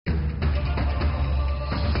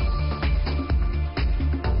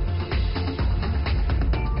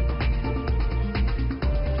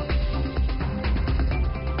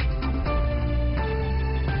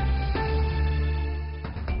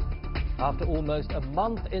After almost a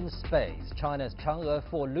month in space, China's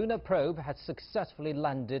Chang'e-4 lunar probe has successfully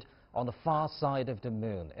landed on the far side of the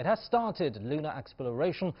moon. It has started lunar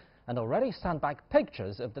exploration and already sent back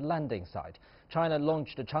pictures of the landing site. China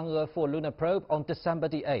launched the Chang'e-4 lunar probe on December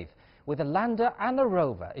the 8th. With a lander and a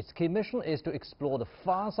rover, its key mission is to explore the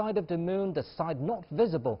far side of the moon, the side not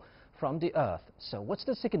visible from the Earth. So what's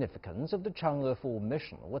the significance of the Chang'e-4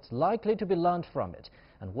 mission? What's likely to be learned from it?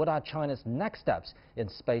 And what are China's next steps in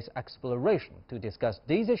space exploration? To discuss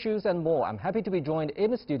these issues and more, I'm happy to be joined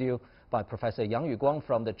in the studio by Professor Yang Yuguang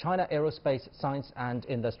from the China Aerospace Science and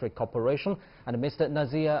Industry Corporation and Mr.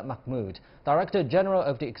 Nazir Mahmood, Director General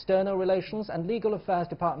of the External Relations and Legal Affairs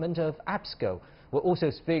Department of APSCO. We'll also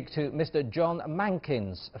speak to Mr. John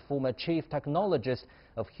Mankins, a former Chief Technologist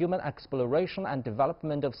of Human Exploration and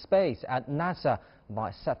Development of Space at NASA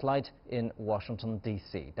by satellite in Washington,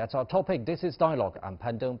 D.C. That's our topic. This is Dialogue. I'm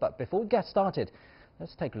Pandong. But before we get started,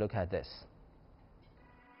 let's take a look at this.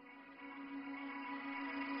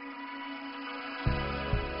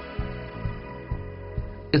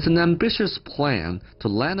 It's an ambitious plan to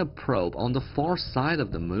land a probe on the far side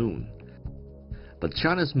of the moon. But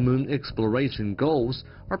China's moon exploration goals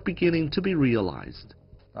are beginning to be realized.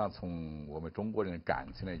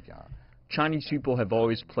 Chinese people have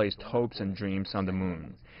always placed hopes and dreams on the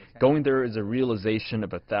moon. Going there is a realization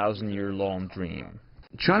of a 1,000-year-long dream.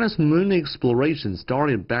 China's moon exploration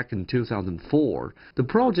started back in 2004. The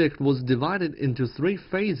project was divided into 3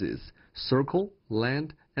 phases: circle,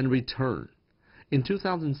 land, and return. In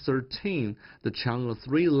 2013, the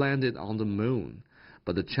Chang'e-3 landed on the moon.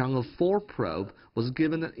 But the Chang'e-4 probe was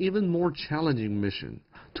given an even more challenging mission: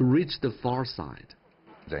 to reach the far side.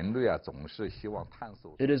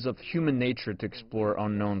 It is of human nature to explore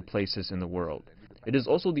unknown places in the world. It is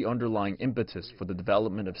also the underlying impetus for the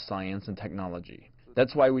development of science and technology.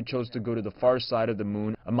 That's why we chose to go to the far side of the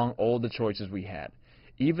moon among all the choices we had,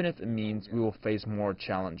 even if it means we will face more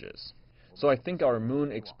challenges. So I think our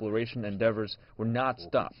moon exploration endeavors will not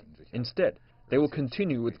stop. Instead, they will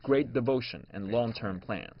continue with great devotion and long-term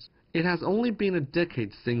plans. It has only been a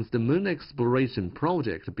decade since the moon exploration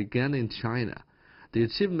project began in China. The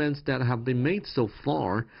achievements that have been made so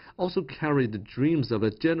far also carry the dreams of a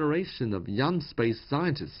generation of young space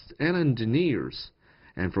scientists and engineers.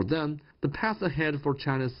 And for them, the path ahead for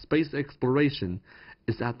China's space exploration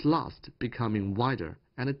is at last becoming wider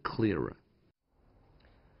and clearer.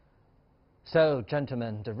 So,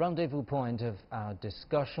 gentlemen, the rendezvous point of our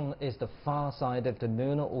discussion is the far side of the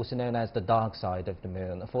moon, also known as the dark side of the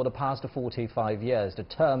moon. For the past 45 years, the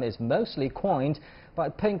term is mostly coined by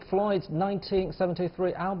Pink Floyd's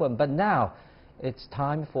 1973 album. But now, it's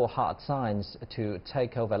time for hard science to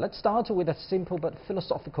take over. Let's start with a simple but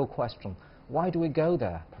philosophical question. Why do we go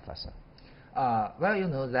there, Professor? Well, you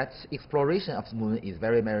know that exploration of the moon is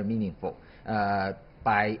very, very meaningful.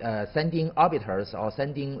 By sending orbiters or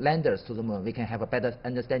sending landers to the moon, we can have a better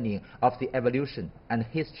understanding of the evolution and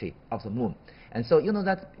history of the moon. And so you know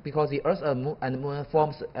that because the Earth and moon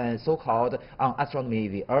forms so-called astronomy,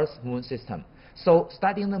 the Earth-Moon system. So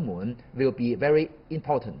studying the moon will be very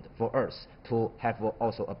important for us to have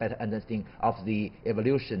also a better understanding of the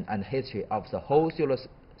evolution and history of the whole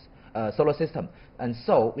solar system. And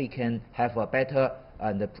so we can have a better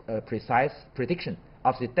and precise prediction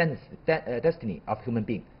of the destiny of human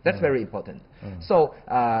being. That's very important. So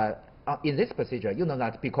in this procedure, you know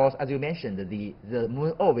that because, as you mentioned, the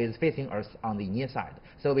moon always facing Earth on the near side,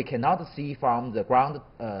 so we cannot see from the ground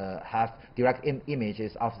have direct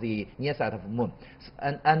images of the near side of the moon.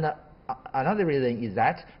 And another reason is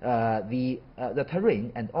that the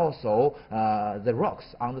terrain and also the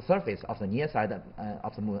rocks on the surface of the near side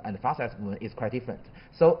of the moon and the far side of the moon is quite different.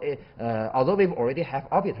 So although we already have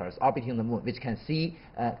orbiters orbiting the moon which can see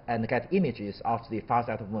and get images of the far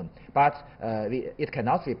side of the moon, but it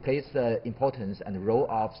cannot replace the importance and role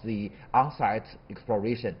of the on-site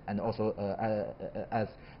exploration, and also as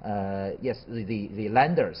yes, the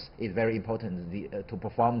landers is very important to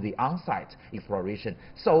perform the on-site exploration.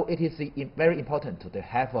 So it is very important to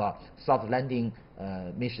have a soft landing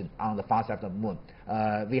mission on the far side of the moon.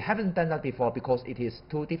 We haven't done that before because it is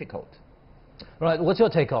too difficult. Right. What's your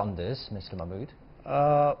take on this, Mr. Mahmood?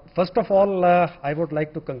 First of all, I would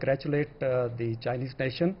like to congratulate the Chinese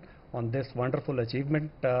nation on this wonderful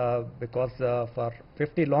achievement because for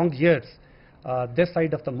 50 long years, this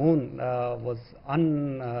side of the moon was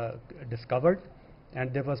undiscovered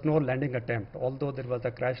and there was no landing attempt, although there was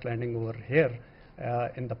a crash landing over here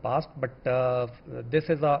in the past. But this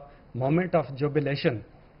is a moment of jubilation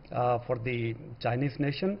for the Chinese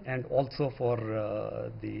nation and also for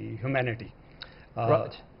the humanity.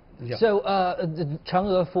 Right. Yeah. So the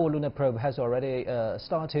Chang'e-4 lunar probe has already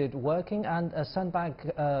started working and sent back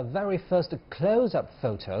very first close-up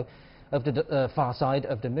photo of the far side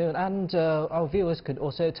of the moon, and our viewers could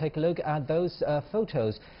also take a look at those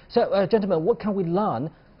photos. So gentlemen, what can we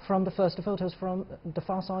learn from the first photos from the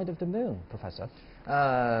far side of the moon, Professor?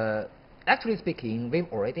 Actually speaking, we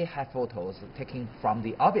already have photos taken from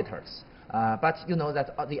the orbiters. But you know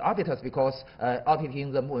that the orbiters, because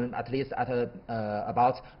orbiting the moon at least at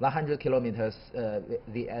about 100 kilometers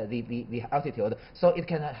the altitude, so it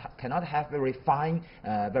cannot have very fine,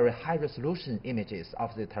 very high resolution images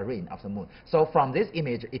of the terrain of the moon. So from this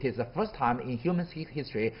image, it is the first time in human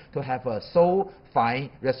history to have a so fine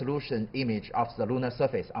resolution image of the lunar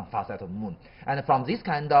surface on far side of the moon. And from this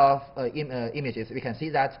kind of images, we can see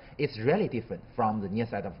that it's really different from the near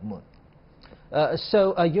side of the moon.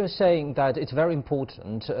 So you're saying that it's very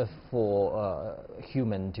important for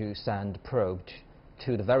human to send probe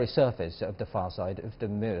to the very surface of the far side of the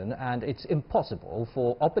moon, and it's impossible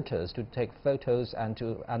for orbiters to take photos and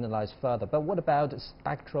to analyze further. But what about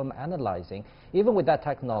spectrum analyzing? Even with that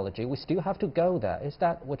technology, we still have to go there. Is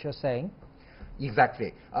that what you're saying?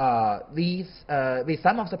 Exactly. With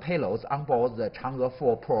some of the payloads on board the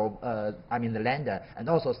Chang'e-4 probe, I mean the lander, and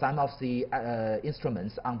also some of the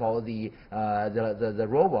instruments on board the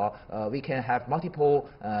rover, we can have multiple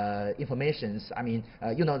informations. I mean,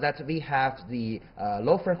 you know that we have the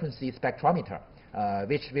low frequency spectrometer,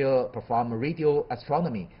 which will perform radio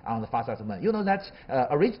astronomy on the far side of the moon. You know that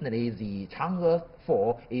originally the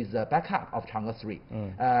Chang'e-4 is a backup of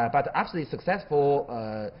Chang'e-3. But after the successful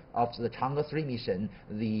of the Chang'e-3 mission,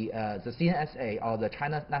 the CNSA, or the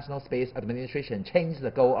China National Space Administration, changed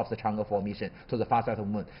the goal of the Chang'e-4 mission to the far side of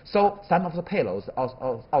the moon. So some of the payloads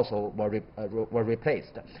also were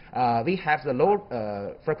replaced. We have the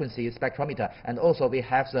low frequency spectrometer, and also we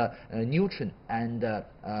have the neutron and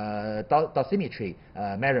dosimetry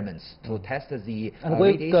measurements to test the and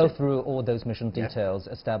we'll radiation. go through all those mission details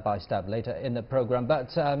step by step later in the program. But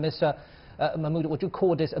Mr. Mahmood, would you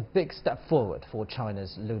call this a big step forward for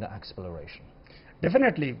China's lunar exploration?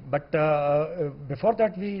 Definitely, but before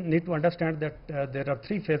that we need to understand that there are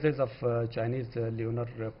three phases of Chinese lunar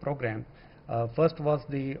program. First was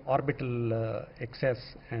the orbital access,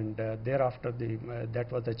 and thereafter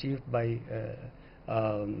that was achieved by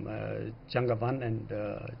Chang'e-1 and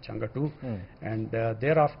Chang'e-2, and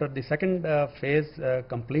thereafter the second phase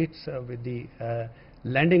completes with the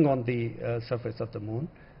landing on the surface of the moon.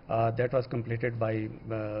 That was completed by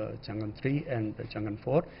Chang'e-3 and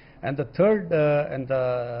Chang'e-4, and the third and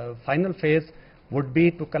the final phase would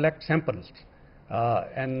be to collect samples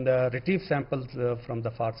and retrieve samples from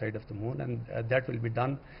the far side of the moon, and that will be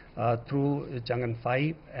done through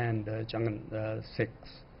Chang'e-5 and Chang'e-6.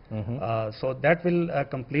 So that will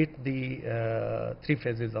complete the three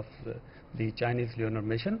phases of the Chinese lunar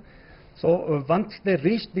mission. So once they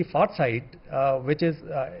reach the far side, which is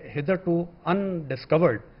hitherto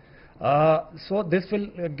undiscovered, so this will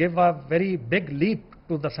give a very big leap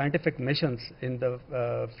to the scientific missions in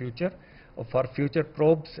the future, for future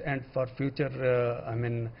probes and for future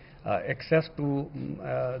access to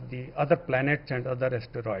the other planets and other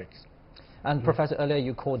asteroids. And Professor, earlier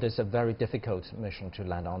you called this a very difficult mission to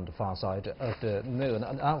land on the far side of the moon.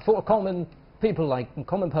 And for a common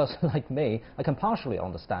person like me, I can partially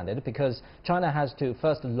understand it, because China has to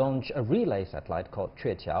first launch a relay satellite called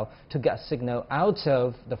Chang'e-4 to get a signal out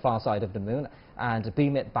of the far side of the moon and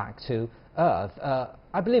beam it back to Earth.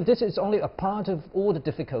 I believe this is only a part of all the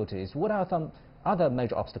difficulties. What are some other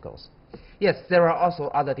major obstacles? Yes, there are also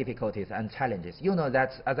other difficulties and challenges. You know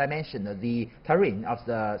that, as I mentioned, the terrain of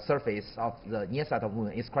the surface of the near side of the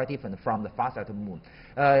moon is quite different from the far side of the moon.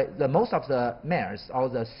 Most of the mares, or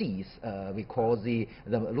the seas, we call the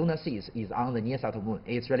lunar seas, is on the near side of the moon.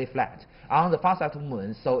 It's really flat. On the far side of the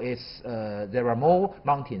moon, so there are more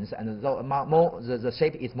mountains, and the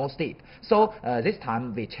shape is more steep. So this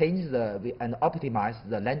time we changed and optimized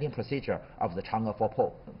the landing procedure of the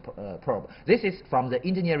Chang'e-4 probe. This is from the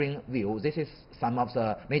engineering view. This is some of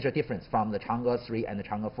the major difference from the Chang'e-3 and the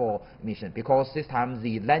Chang'e-4 mission, because this time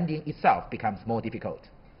the landing itself becomes more difficult.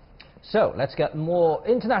 So let's get more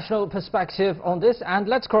international perspective on this, and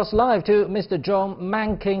let's cross live to Mr. John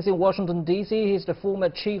Mankins in Washington, D.C. He's the former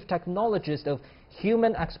chief technologist of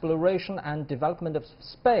human exploration and development of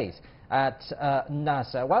space at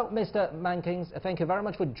NASA. Well, Mr. Mankins, thank you very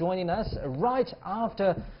much for joining us. Right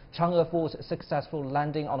after Chang'e-4's successful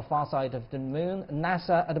landing on the far side of the moon,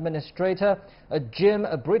 NASA Administrator Jim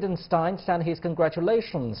Bridenstine sent his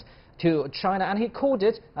congratulations to China, and he called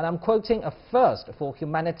it, and I'm quoting, a first for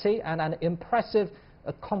humanity and an impressive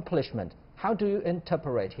accomplishment. How do you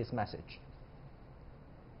interpret his message?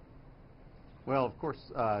 Well, of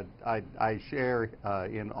course, I share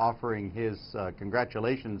in offering his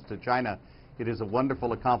congratulations to China. It is a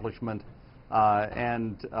wonderful accomplishment,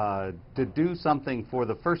 and to do something for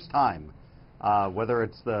the first time, whether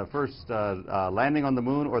it's the first landing on the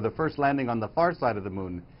moon or the first landing on the far side of the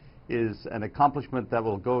moon, is an accomplishment that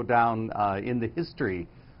will go down in the history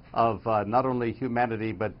of not only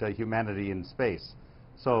humanity, but humanity in space.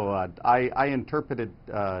 So I interpreted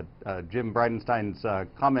Jim Bridenstine's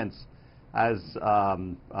comments as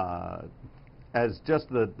just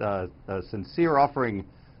the sincere offering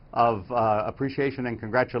of appreciation and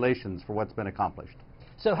congratulations for what's been accomplished.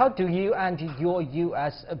 So how do you and your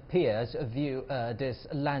U.S. peers view this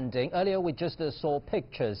landing? Earlier we just saw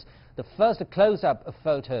pictures, the first close-up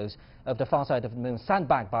photos of the far side of the moon sent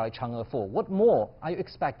back by Chang'e-4. What more are you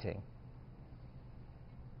expecting?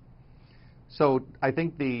 So I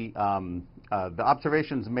think the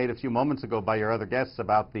observations made a few moments ago by your other guests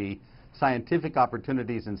about the scientific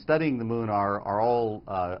opportunities in studying the moon are all,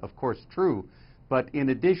 of course, true. But in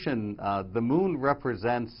addition, the moon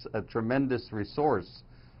represents a tremendous resource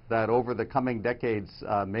that over the coming decades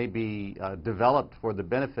may be developed for the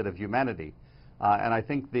benefit of humanity. And I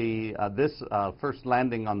think this first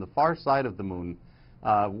landing on the far side of the moon,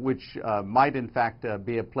 which might in fact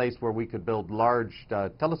be a place where we could build large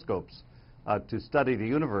telescopes to study the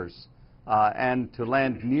universe, and to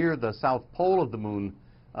land near the south pole of the moon,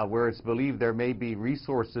 where it's believed there may be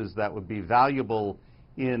resources that would be valuable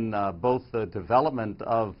in both the development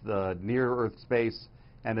of the near-Earth space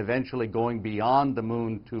and eventually going beyond the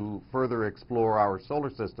moon to further explore our solar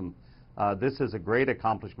system. This is a great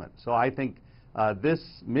accomplishment. So I think this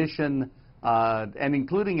mission, and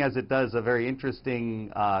including as it does a very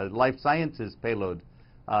interesting life sciences payload,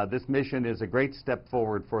 this mission is a great step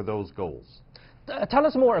forward for those goals. Tell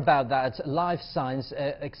us more about that life science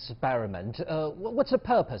experiment. What's the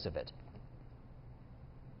purpose of it?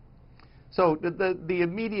 So the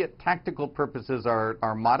immediate tactical purposes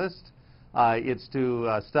are modest. It's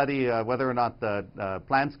to study whether or not the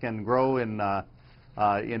plants can grow in the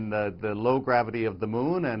low gravity of the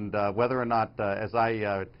moon, and whether or not, as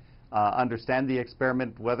I understand the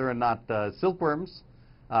experiment, whether or not silkworms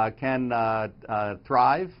can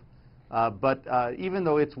thrive. But even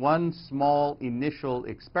though it's one small initial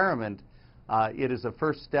experiment, it is a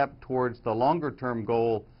first step towards the longer-term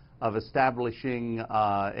goal of establishing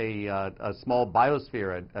a small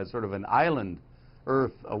biosphere, a sort of an island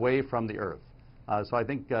Earth away from the Earth. So I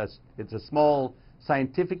think it's a small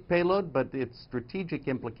scientific payload, but its strategic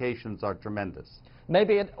implications are tremendous.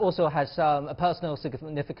 Maybe it also has some personal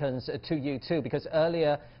significance to you too, because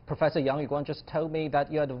earlier Professor Yang Yuguang just told me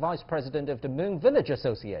that you're the vice president of the Moon Village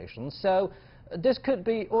Association. So this could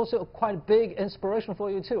be also quite a big inspiration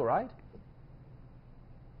for you too, right?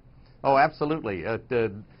 Oh, absolutely.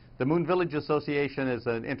 The Moon Village Association is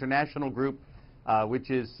an international group which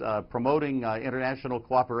is promoting international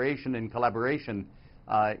cooperation and collaboration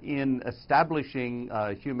in establishing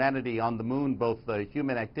humanity on the moon, both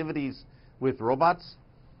human activities with robots,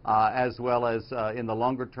 as well as in the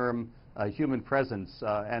longer term human presence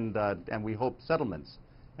and we hope settlements.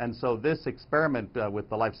 And so this experiment with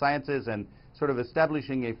the life sciences and sort of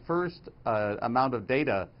establishing a first amount of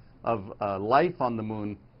data of life on the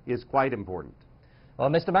moon is quite important. Well,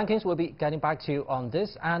 Mr. Mankins, we'll be getting back to you on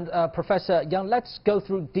this. And Professor Yang, let's go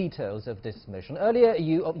through details of this mission. Earlier,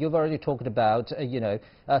 you've already talked about,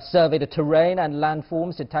 survey the terrain and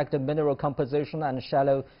landforms, detect the mineral composition and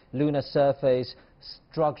shallow lunar surface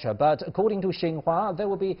structure. But according to Xinhua, there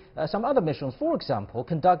will be some other missions. For example,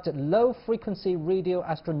 conduct low-frequency radio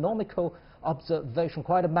astronomical observation.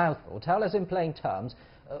 Quite a mouthful. Tell us in plain terms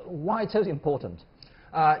why it's so important.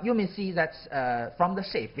 You may see that from the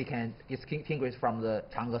shape we can distinguish from the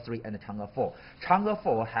Chang'e-3 and the Chang'e-4.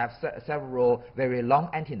 Chang'e-4 have several very long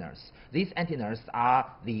antennas. These antennas are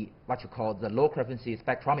what you call the low frequency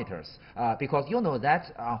spectrometers, because you know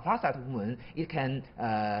that on far side of the moon it can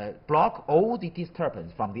block all the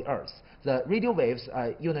disturbance from the Earth. The radio waves,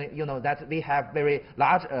 you know that we have very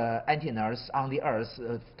large antennas on the Earth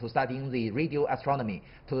to studying the radio astronomy,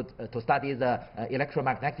 to study the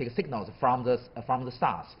electromagnetic signals from the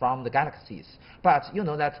stars, from the galaxies. But you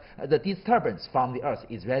know that the disturbance from the Earth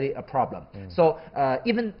is really a problem. So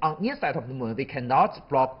even on near side of the moon, we cannot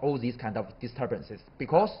block all these kind of disturbances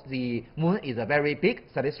because the moon is a very big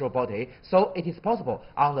celestial body. So it is possible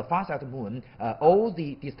on the far side of the moon, all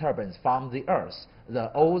the disturbance from the Earth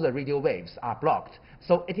all the radio waves are blocked.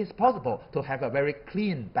 So it is possible to have a very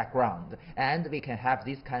clean background, and we can have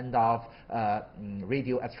this kind of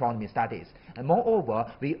radio astronomy studies. And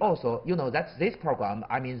moreover, we also, you know, that this program,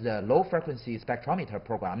 I mean the low frequency spectrometer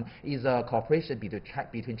program, is a cooperation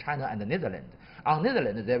between China and the Netherlands. On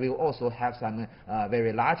Netherlands, they will also have some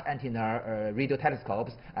very large antenna radio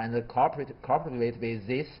telescopes, and cooperate with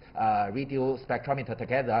this radio spectrometer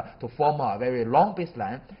together to form a very long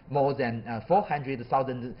baseline, more than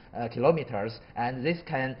 400,000 kilometers, and this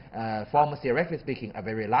can form, theoretically speaking, a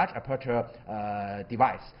very large aperture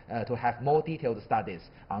device to have more detailed studies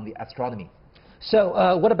on the astronomy.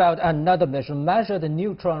 So what about another mission, measure the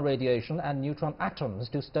neutron radiation and neutron atoms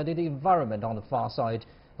to study the environment on the far side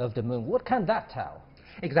of the moon? What can that tell?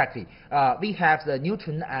 Exactly. We have the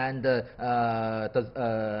neutron and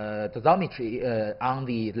dosimetry on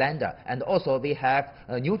the lander, and also we have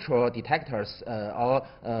neutral detectors or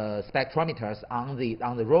spectrometers on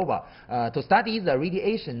the rover to study the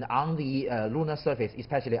radiation on the lunar surface,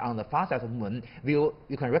 especially on the far side of the moon. You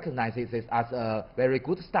can recognize this as a very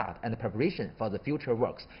good start and preparation for the future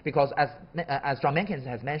works, because as John Menkins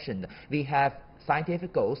has mentioned, we have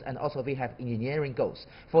scientific goals and also we have engineering goals.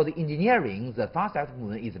 For the engineering, the far side of the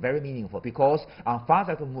moon is very meaningful because on far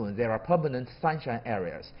side of the moon there are permanent sunshine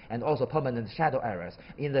areas and also permanent shadow areas.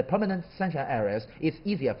 In the permanent sunshine areas, it's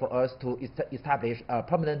easier for us to establish a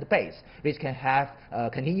permanent base which can have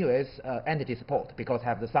continuous energy support because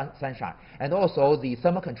have the sunshine. And also the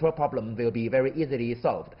thermal control problem will be very easily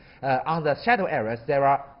solved. On the shadow areas there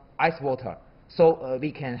are ice water. So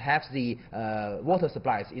we can have the water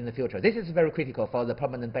supplies in the future. This is very critical for the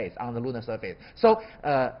permanent base on the lunar surface. So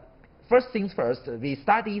first things first, we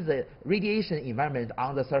study the radiation environment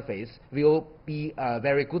on the surface will be a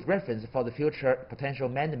very good reference for the future potential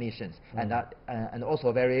manned missions, and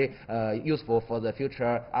also very useful for the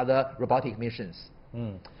future other robotic missions.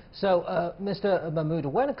 So Mr. Mahmood,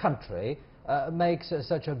 when a country makes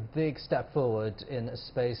such a big step forward in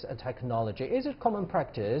space technology, is it common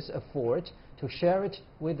practice for it to share it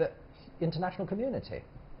with the international community?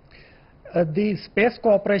 The space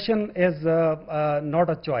cooperation is not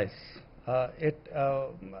a choice.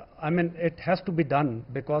 I mean, it has to be done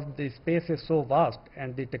because the space is so vast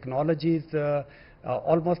and the technologies,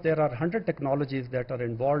 almost there are 100 technologies that are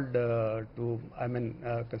involved to,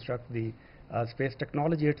 construct the space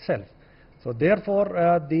technology itself. So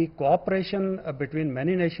therefore, the cooperation between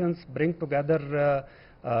many nations bring together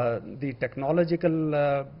the technological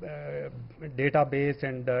database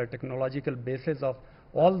and technological basis of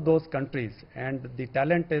all those countries, and the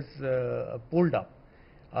talent is pulled up.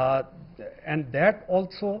 And that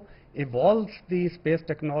also evolves the space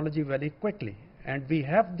technology very quickly. And we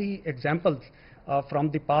have the examples from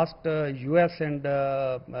the past US and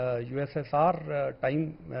USSR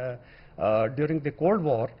time during the Cold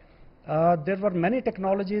War. There were many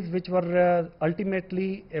technologies which were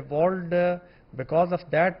ultimately evolved because of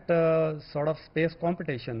that sort of space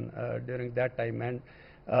competition during that time, and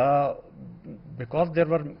because there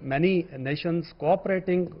were many nations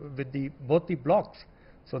cooperating with both the blocks,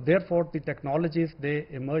 so therefore the technologies, they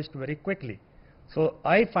emerged very quickly. So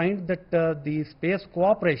I find that the space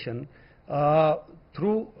cooperation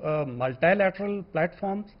through multilateral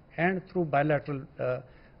platforms and through bilateral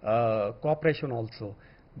cooperation also,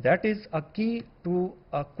 that is a key to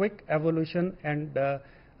a quick evolution and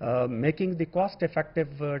making the cost-effective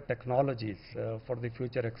technologies for the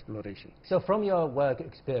future exploration. So from your work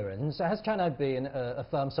experience, has China been a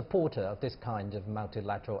firm supporter of this kind of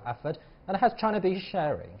multilateral effort, and has China been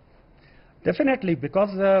sharing? Definitely, because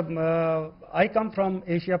I come from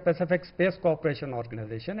Asia Pacific Space Cooperation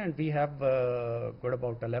Organization, and we have got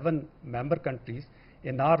about 11 member countries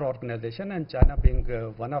in our organization, and China being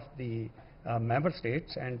one of the member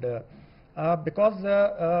states. And because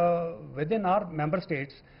within our member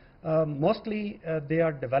states, mostly they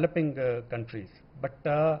are developing countries,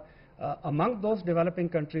 but among those developing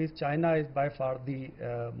countries, China is by far the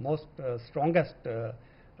most strongest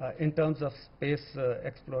in terms of space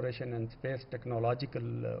exploration and space technological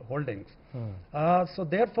holdings. So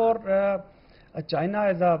therefore, China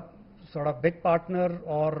is a sort of big partner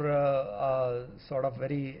or a sort of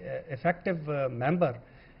very effective member,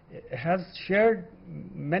 has shared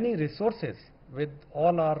many resources with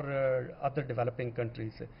all our other developing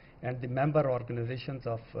countries and the member organizations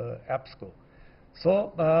of APSCO.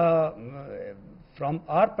 So from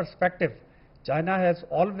our perspective, China has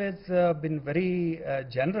always been very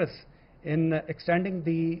generous in extending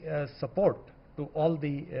the support to all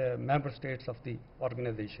the member states of the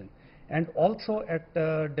organization, and also at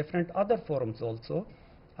different other forums also.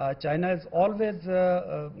 China has always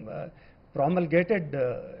promulgated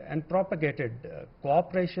and propagated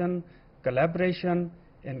cooperation, collaboration,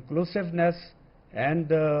 inclusiveness, and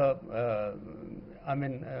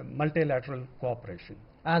multilateral cooperation.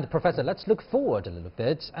 And Professor, let's look forward a little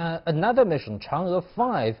bit. Another mission,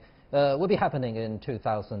 Chang'e-4, will be happening in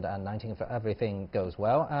 2019 if everything goes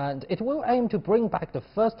well, and it will aim to bring back the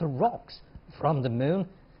first rocks from the moon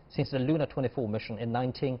since the Lunar 24 mission in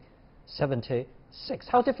 1976.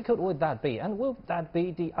 How difficult would that be, and will that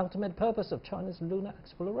be the ultimate purpose of China's lunar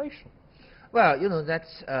exploration? Well, you know,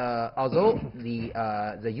 that's although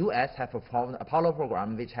the U.S. have performed Apollo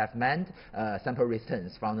program which have manned sample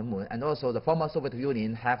returns from the moon, and also the former Soviet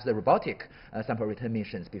Union have the robotic sample return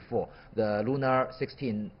missions before, the lunar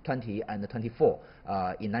 16, 20, and 24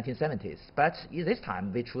 in 1970s. But this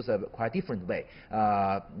time we choose a quite different way.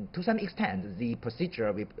 To some extent, the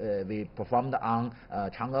procedure we performed on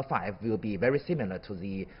Chang'e-5 will be very similar to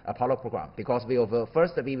the Apollo program, because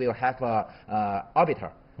first we will have a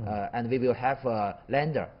orbiter. And we will have a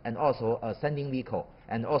lander and also a sending vehicle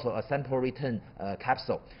and also a sample return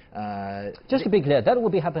capsule. Just to be clear, that will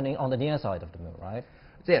be happening on the near side of the moon, right?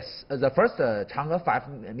 Yes, the first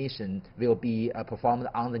Chang'e-5 mission will be performed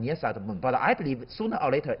on the near side of the moon. But I believe sooner or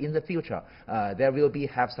later in the future, there will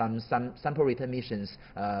have some sample return missions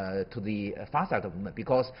to the far side of the moon,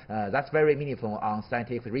 because that's very meaningful on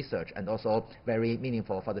scientific research and also very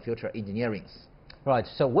meaningful for the future engineering. Right,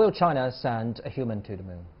 so will China send a human to the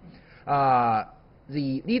moon?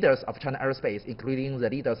 The leaders of China Aerospace, including the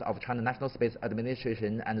leaders of China National Space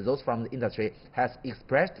Administration and those from the industry, has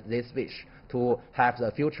expressed this wish to have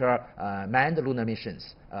the future manned lunar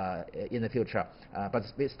missions in the future. But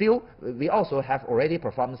we also have already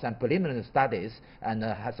performed some preliminary studies and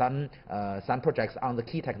have some projects on the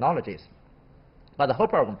key technologies. But the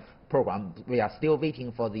whole program, we are still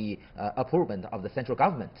waiting for the approval of the central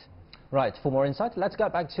government. Right, for more insight, let's go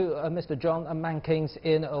back to Mr. John Mankins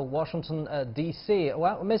in Washington, D.C.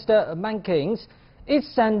 Well, Mr. Mankins, is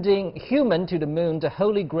sending human to the moon the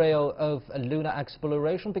holy grail of lunar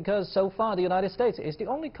exploration? Because so far the United States is the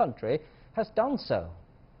only country has done so.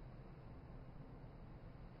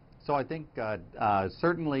 So I think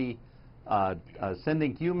certainly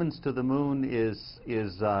sending humans to the moon is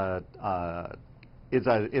a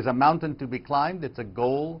mountain to be climbed. It's a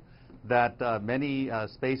goal that many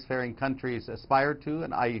spacefaring countries aspire to,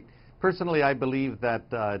 and I believe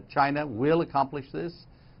that China will accomplish this.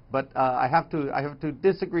 But I have to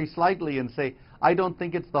disagree slightly and say I don't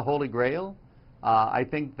think it's the Holy Grail. I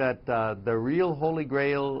think that the real Holy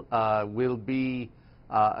Grail will be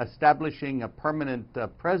establishing a permanent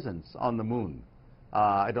presence on the moon.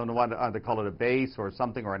 I don't know what to call it, a base or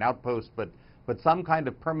something, or an outpost, but some kind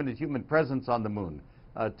of permanent human presence on the moon.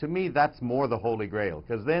 To me, that's more the Holy Grail,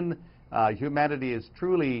 because then humanity is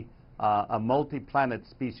truly a multi-planet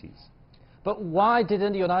species. But why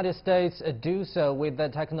didn't the United States do so with the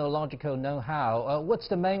technological know-how? What's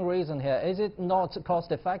the main reason here? Is it not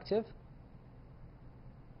cost-effective?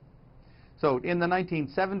 So in the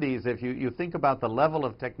 1970s, if you think about the level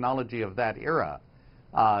of technology of that era,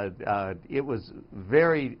 it was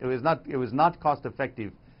not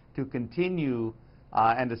cost-effective to continue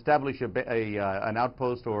and establish an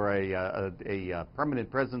outpost or a permanent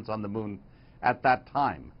presence on the moon at that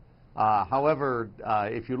time. However,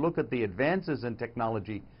 if you look at the advances in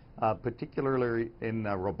technology, particularly in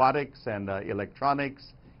robotics and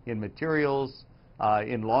electronics, in materials,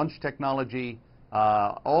 in launch technology,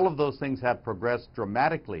 all of those things have progressed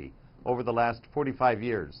dramatically over the last 45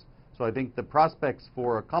 years. So I think the prospects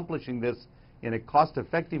for accomplishing this in a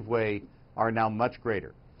cost-effective way are now much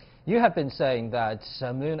greater. You have been saying that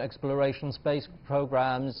moon exploration space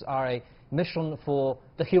programs are a mission for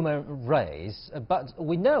the human race, but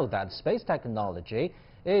we know that space technology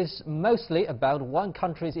is mostly about one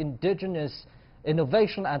country's indigenous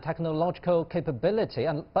innovation and technological capability,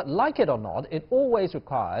 but like it or not, it always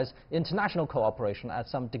requires international cooperation at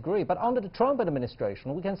some degree. But under the Trump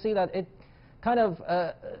administration, we can see that it kind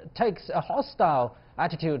of takes a hostile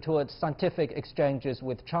attitude towards scientific exchanges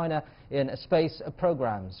with China in space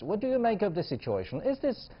programs. What do you make of this situation? Is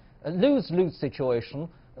this a lose-lose situation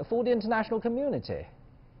for the international community?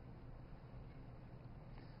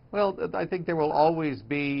 Well, I think there will always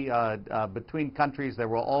be, between countries, there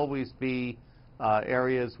will always be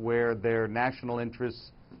areas where their national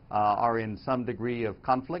interests are in some degree of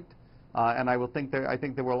conflict. And I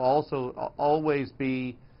think there will also always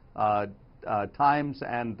be times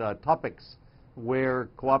and topics where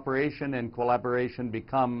cooperation and collaboration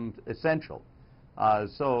become essential.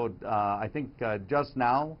 So I think just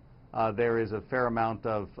now there is a fair amount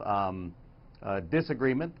of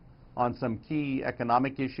disagreement on some key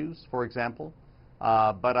economic issues, for example.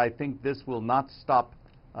 but I think this will not stop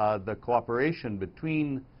the cooperation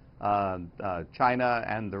between China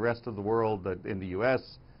and the rest of the world, in the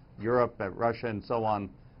U.S., Europe, Russia, and so on,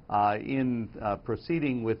 in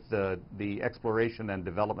proceeding with the exploration and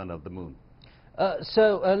development of the moon.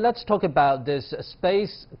 Let's talk about this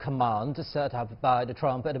space command set up by the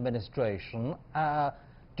Trump administration.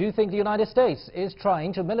 Do you think the United States is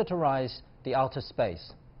trying to militarize the outer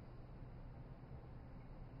space?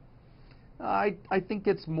 I think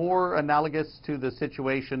it's more analogous to the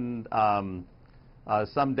situation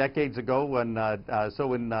some decades ago when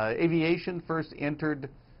when aviation first entered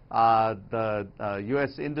the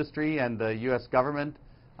U.S. industry and the U.S. government.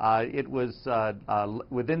 It was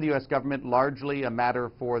within the U.S. government largely a matter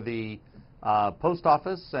for the post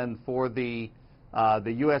office and for the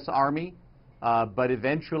U.S. Army, but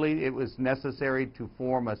eventually it was necessary to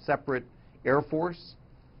form a separate Air Force.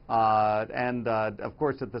 Of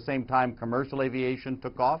course, at the same time, commercial aviation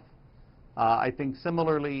took off. I think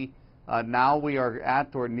similarly, now we are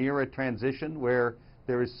at or near a transition where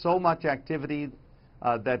there is so much activity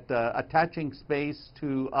that attaching space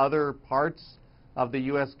to other parts of the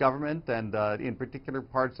U.S. government and in particular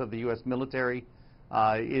parts of the U.S. military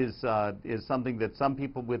is something that some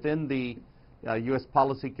people within the U.S.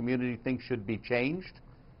 policy community think should be changed,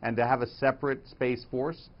 and to have a separate space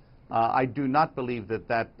force. I do not believe that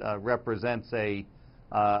that represents a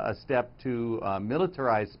step to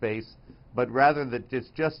militarize space, but rather that it's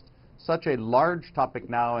just such a large topic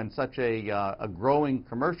now and such a growing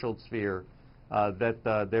commercial sphere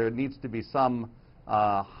that there needs to be some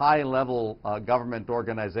high-level government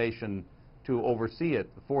organization to oversee it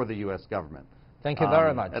for the U.S. government. Thank you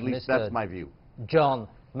very much. At least that's my view. John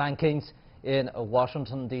Mankins in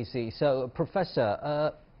Washington, D.C. So,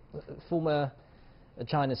 Professor, former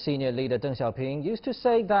China's senior leader Deng Xiaoping used to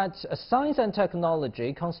say that science and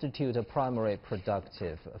technology constitute a primary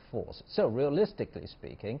productive force. So, realistically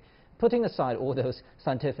speaking, putting aside all those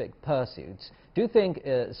scientific pursuits, do you think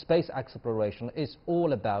space exploration is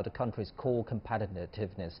all about a country's core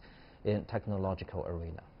competitiveness in technological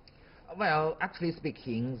arena? Well, actually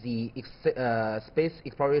speaking, the space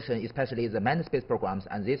exploration, especially the manned space programs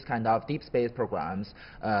and this kind of deep space programs,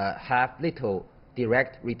 have little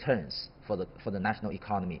direct returns for the national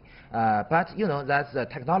economy. But you know, that's the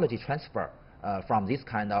technology transfer. From this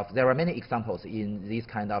kind of, there are many examples in these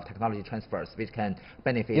kind of technology transfers which can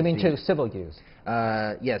benefit. You mean to civil use?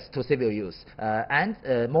 Yes, to civil use. And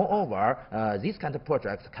moreover, these kind of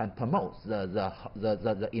projects can promote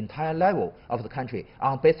the entire level of the country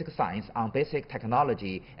on basic science, on basic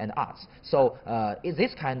technology and arts. So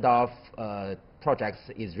this kind of projects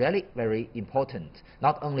is really very important,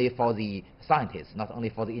 not only for the scientists, not only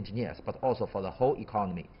for the engineers, but also for the whole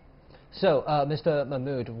economy. So, Mr.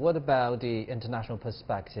 Mahmood, what about the international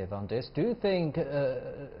perspective on this? Do you think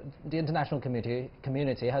the international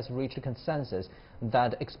community has reached a consensus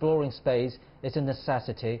that exploring space is a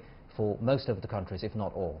necessity for most of the countries, if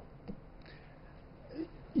not all?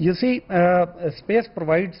 You see, space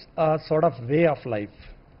provides a sort of way of life,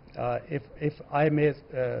 if I may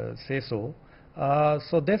say so.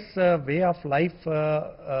 So this way of life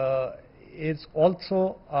is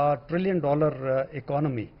also a trillion-dollar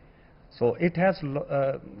economy. So it has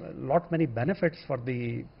lot many benefits for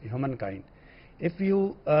the humankind. If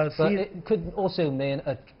you but it could also mean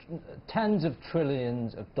tens of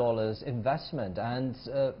trillions of dollars investment, and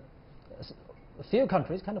a few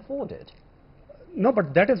countries can afford it. No,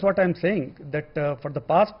 but that is what I'm saying, that for the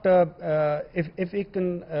past, if we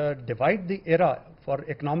can divide the era for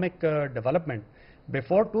economic development,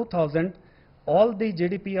 before 2000, all the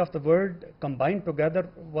GDP of the world combined together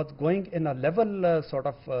was going in a level sort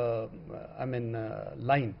of,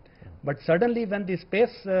 line. But suddenly when the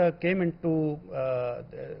space came into,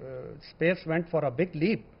 space went for a big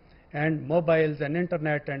leap, and mobiles and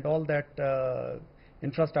internet and all that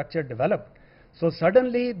infrastructure developed. So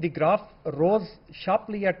suddenly the graph rose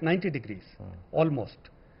sharply at 90 degrees, almost.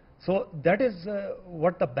 So that is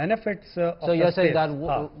what the benefits of So you're saying that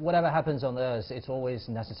are. whatever happens on Earth, it's always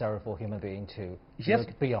necessary for human being to Yes.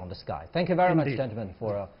 look beyond the sky. Thank you very much, Indeed. gentlemen,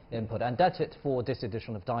 for your input. And that's it for this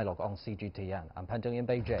edition of Dialogue on CGTN. I'm Pan Zheng in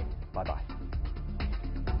Beijing. Bye-bye.